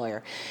constitutional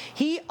lawyer.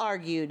 He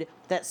argued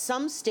that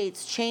some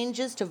states'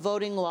 changes to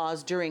voting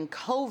laws during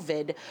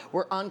COVID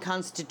were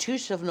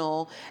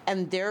unconstitutional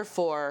and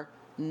therefore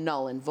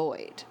null and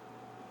void.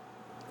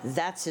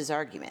 That's his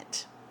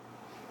argument.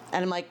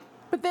 And I'm like,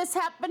 but this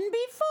happened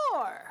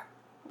before.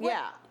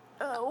 Yeah.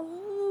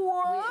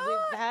 What?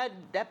 We've had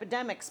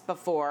epidemics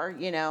before,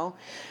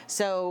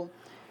 So,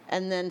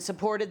 and then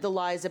supported the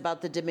lies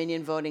about the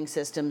Dominion voting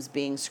systems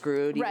being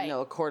screwed, even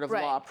though a court of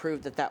law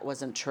proved that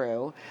wasn't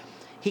true.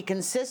 He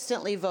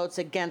consistently votes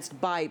against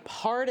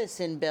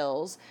bipartisan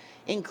bills,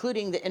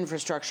 including the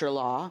infrastructure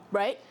law.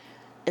 Right.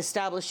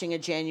 Establishing a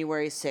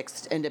January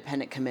 6th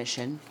independent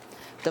commission.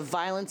 the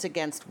Violence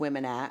Against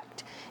Women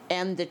Act,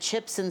 and the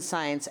Chips and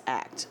Science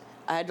Act.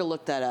 I had to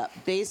look that up.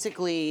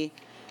 Basically,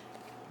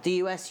 the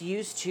U.S.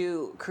 used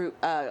to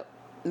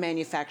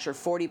manufacture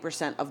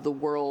 40% of the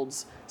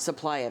world's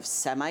supply of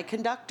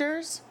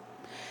semiconductors,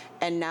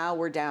 and now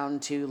we're down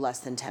to less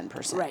than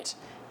 10%. Right.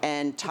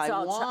 And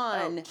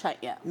Taiwan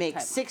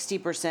makes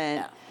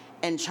 60%,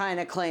 and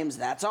China claims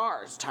that's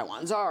ours.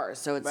 Taiwan's ours.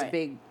 So it's a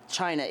big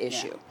China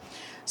issue. Yeah.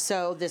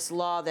 So this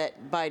law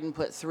that Biden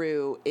put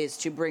through is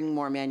to bring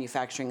more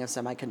manufacturing of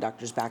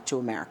semiconductors back to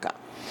America.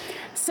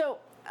 So,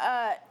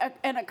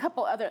 and a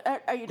couple other,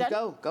 are you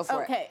done? Go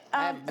for it. Okay.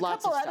 I have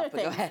lots of stuff, other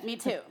but go ahead. Me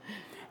too.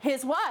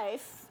 His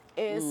wife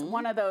is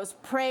one of those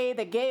pray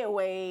the gay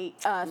away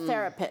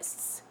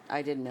therapists.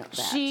 I didn't know that.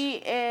 She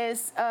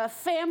is a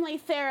family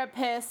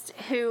therapist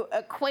who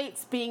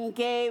equates being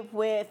gay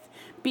with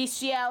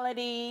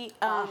bestiality,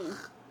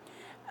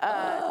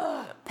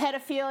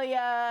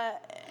 pedophilia.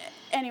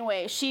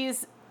 Anyway,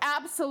 she's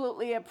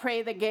absolutely a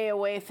pray the gay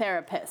away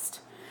therapist.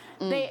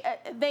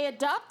 They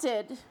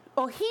adopted,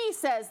 he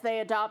says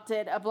they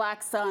adopted a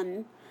black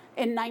son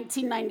in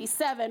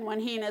 1997 when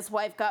he and his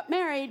wife got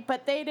married,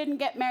 but they didn't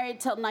get married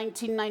till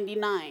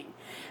 1999.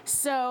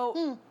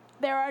 So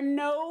there are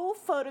no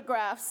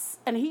photographs,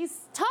 and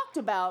he's talked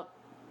about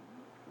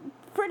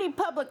pretty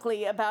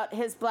publicly about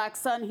his black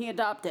son he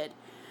adopted,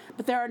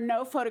 but there are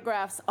no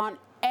photographs on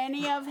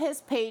any of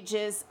his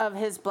pages of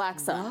his black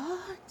son.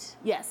 What?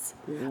 Yes.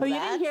 Oh, you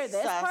didn't hear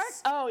this part?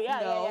 Oh, yeah,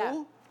 no.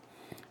 yeah.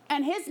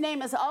 And his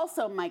name is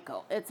also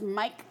Michael. It's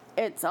Mike.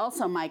 It's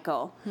also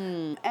Michael.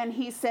 And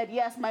he said,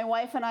 yes, my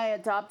wife and I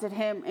adopted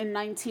him in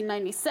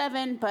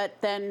 1997, but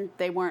then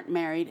they weren't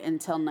married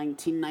until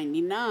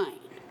 1999.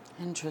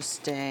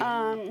 Interesting.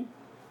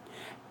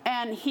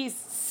 And he's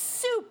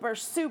super,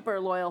 super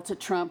loyal to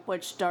Trump,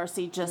 which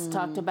Darcy just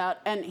talked about.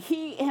 And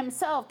he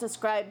himself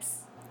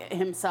describes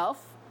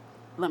himself,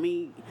 let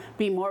me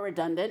be more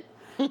redundant,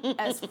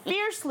 as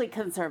fiercely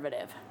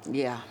conservative.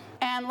 Yeah.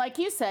 And like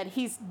you said,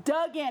 he's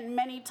dug in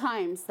many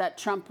times that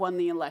Trump won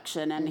the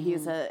election, and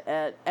he's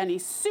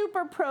he's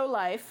super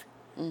pro-life,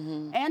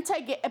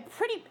 anti-gay.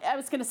 I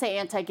was going to say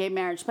anti-gay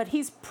marriage, but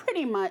he's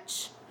pretty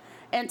much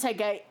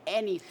anti-gay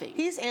anything.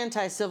 He's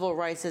anti-civil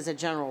rights as a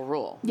general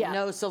rule. Yeah.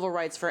 No civil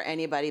rights for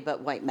anybody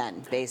but white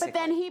men, basically. But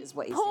then he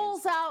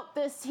trots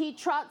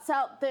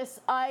out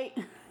this, I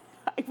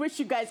wish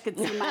you guys could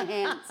see my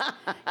hands.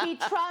 He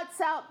trots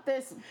out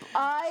this,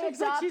 I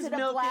adopted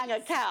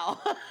a cow.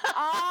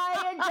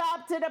 I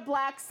adopted a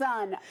black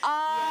son.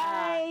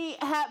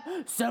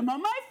 Some of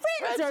my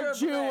friends are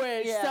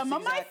Jewish. Yes, some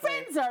of my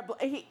friends are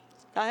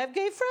I have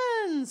gay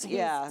friends. He's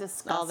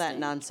disgusting. All that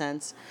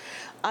nonsense.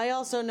 I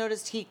also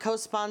noticed he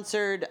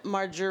co-sponsored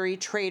Marjorie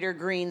Taylor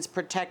Greene's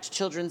Protect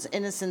Children's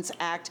Innocence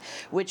Act,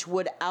 which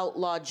would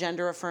outlaw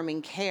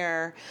gender-affirming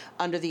care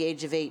under the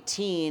age of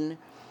 18.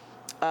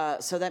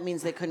 So that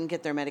means they couldn't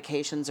get their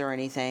medications or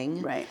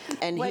anything. Right.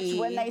 And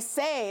when they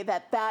say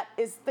that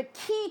is the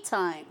key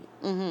time.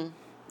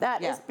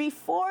 That is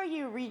before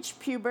you reach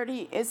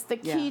puberty is the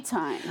key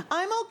time.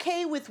 I'm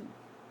okay with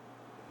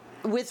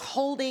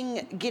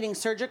withholding getting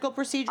surgical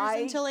procedures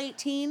until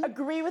 18.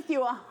 Agree with you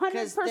 100%.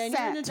 Because then you're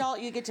an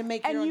adult, you get to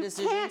make your own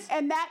decisions.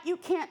 And that you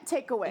can't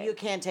take away. You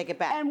can't take it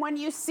back. And when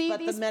you see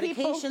these people... But the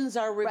medications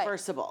are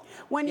reversible.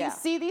 Right. When you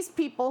see these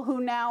people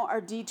who now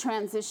are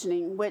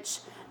detransitioning, which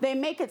they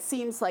make it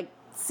seem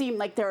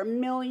like there are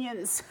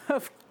millions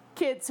of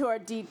kids who are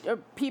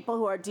people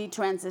who are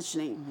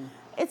detransitioning.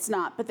 It's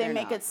not, but they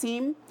make it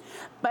seem.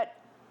 But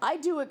I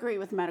do agree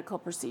with medical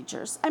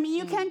procedures. I mean,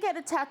 you can't get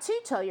a tattoo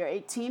till you're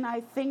 18.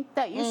 I think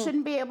that you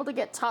shouldn't be able to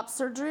get top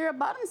surgery or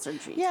bottom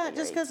surgery. Yeah,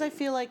 just because I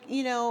feel like,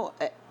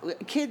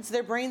 kids,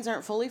 their brains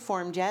aren't fully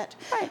formed yet.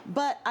 Right.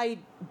 But I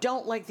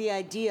don't like the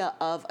idea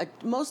of,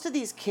 most of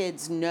these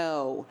kids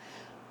know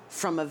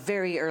from a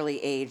very early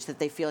age that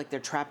they feel like they're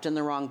trapped in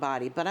the wrong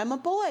body. But I'm a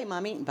boy,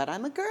 Mommy. But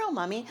I'm a girl,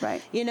 Mommy.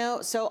 Right.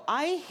 So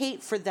I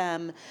hate for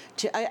them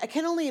to, I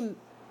can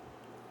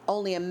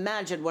only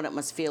imagine what it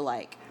must feel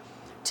like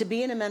to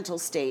be in a mental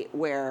state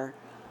where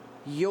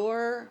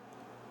you're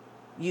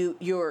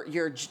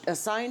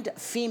assigned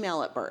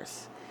female at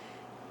birth,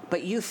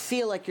 but you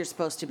feel like you're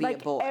supposed to be a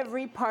boy.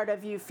 Every part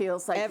of you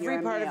feels like you're a male.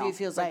 Every part of you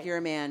feels like you're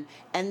a man.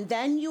 And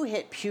then you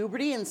hit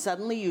puberty and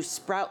suddenly you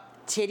sprout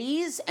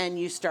titties and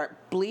you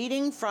start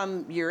bleeding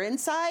from your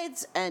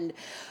insides, and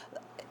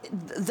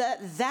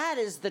that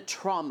is the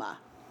trauma,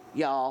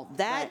 y'all.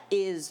 That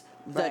is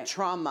the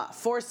trauma,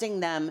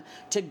 forcing them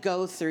to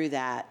go through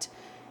that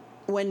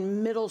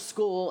when middle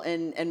school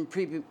and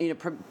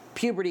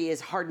puberty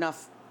is hard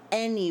enough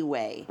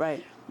anyway.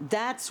 Right.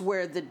 That's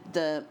where the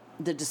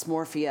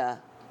dysmorphia,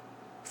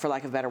 for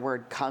lack of a better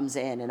word, comes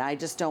in, and I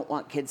just don't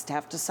want kids to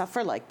have to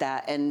suffer like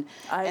that. And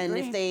I agree.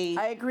 If they,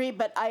 I agree,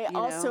 but I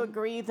also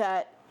agree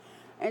that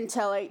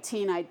until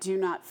 18, I do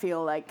not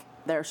feel like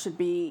there should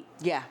be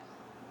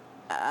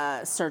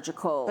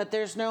surgical. But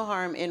there's no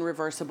harm in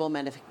reversible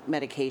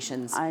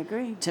medications. I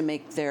agree. To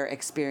make their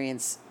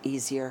experience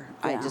easier.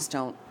 Yeah. I just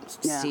don't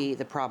see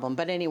the problem.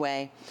 But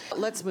anyway,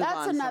 let's move on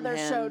That's from another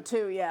him. show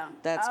too, yeah.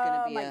 That's going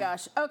to be Oh my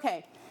gosh.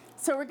 Okay.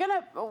 So we're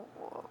going to...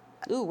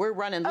 Ooh, we're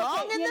running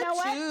long in the tooth.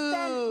 What?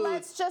 Then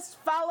let's just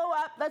follow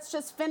up. Let's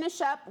just finish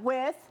up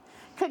with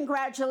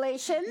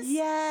congratulations.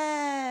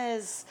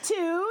 Yes.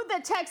 To the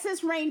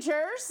Texas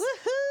Rangers.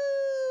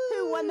 Woohoo!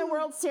 Who won the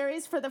World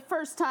Series for the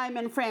first time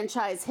in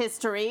franchise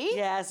history.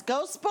 Yes,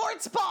 go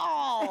sports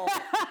ball!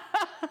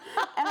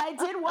 And I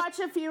did watch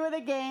a few of the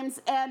games,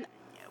 and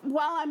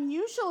while I'm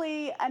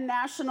usually a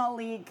National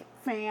League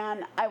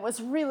fan, I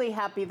was really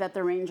happy that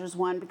the Rangers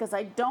won because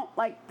I don't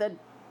like the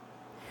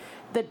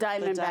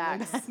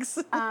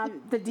Diamondbacks.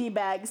 The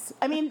D-bags.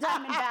 I mean,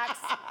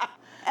 Diamondbacks.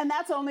 And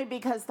that's only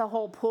because the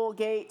whole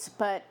Poolgate,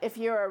 but if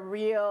you're a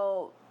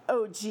real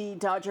OG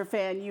Dodger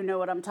fan, you know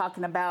what I'm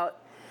talking about,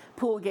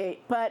 Poolgate.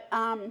 But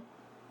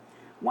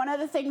one of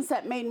the things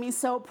that made me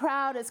so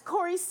proud is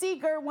Corey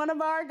Seager, one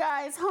of our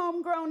guys,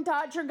 homegrown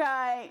Dodger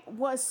guy,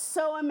 was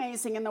so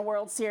amazing in the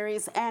World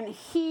Series. And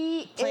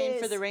playing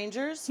for the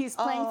Rangers? He's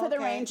playing for the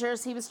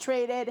Rangers. He was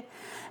traded.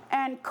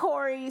 And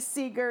Corey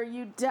Seager,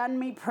 you done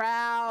me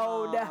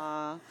proud.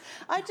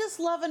 I just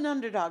love an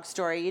underdog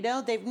story. You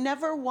know, they've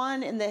never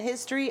won in the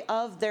history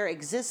of their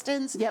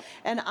existence. Yep.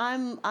 And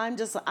I'm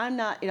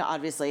not, you know,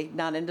 obviously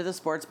not into the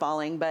sports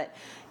balling, but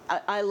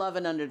I love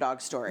an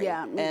underdog story.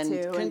 Yeah, me too.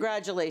 And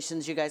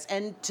congratulations, you guys.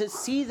 And to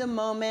see the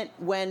moment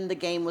when the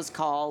game was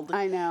called.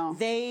 I know.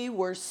 They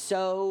were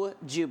so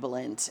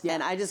jubilant. Yeah.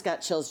 And I just got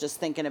chills just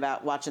thinking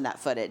about watching that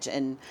footage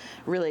and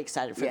really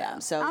excited for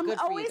them. So good for you guys.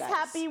 I'm always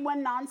happy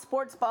when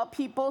non-sports ball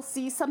people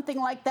see something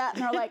like that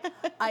and they're like,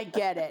 I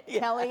get it. Yes.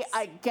 Kelly,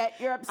 I get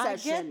your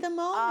obsession. I get the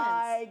moments.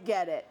 I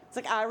get it. It's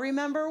like, I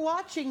remember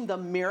watching the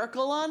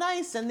Miracle on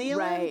Ice in the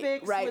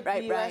Olympics with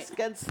the U.S.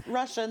 against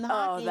Russia in the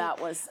hockey. Oh, that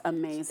was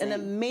amazing.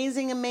 An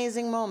amazing,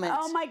 amazing moment.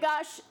 Oh, my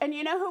gosh. And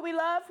you know who we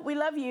love? We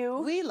love you.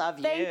 We love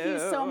you. Thank you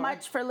so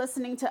much for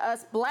listening to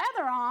us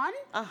blather on.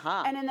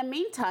 And in the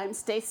meantime,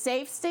 stay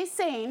safe, stay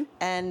sane.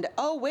 And,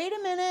 oh, wait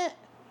a minute.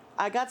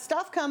 I got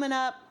stuff coming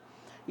up.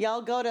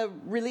 Y'all go to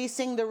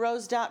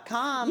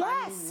releasingtherose.com.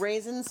 Yes. I'm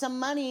raising some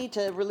money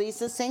to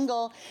release a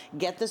single.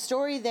 Get the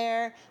story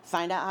there.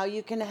 Find out how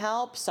you can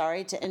help.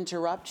 Sorry to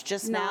interrupt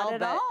just now,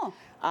 but all.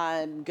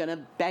 I'm going to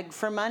beg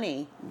for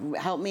money.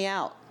 Help me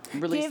out.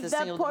 Release Give the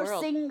single the to the poor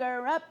world.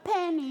 singer a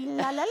penny,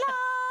 la la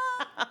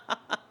la.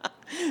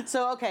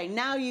 So, okay,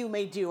 now you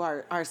may do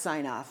our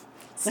sign off.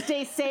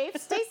 Stay safe,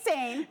 stay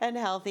sane. And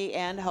healthy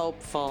and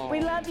hopeful. We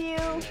love you.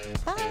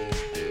 Bye.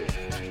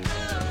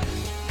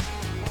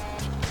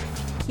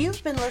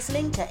 You've been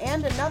listening to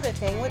And Another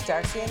Thing with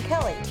Darcy and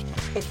Kelly.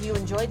 If you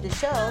enjoyed the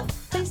show,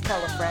 please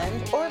tell a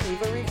friend or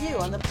leave a review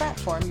on the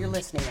platform you're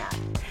listening at.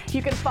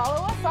 You can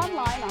follow us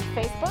online on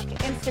Facebook,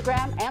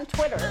 Instagram, and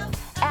Twitter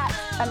at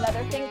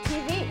Another Thing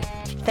TV.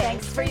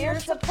 Thanks for your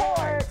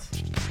support.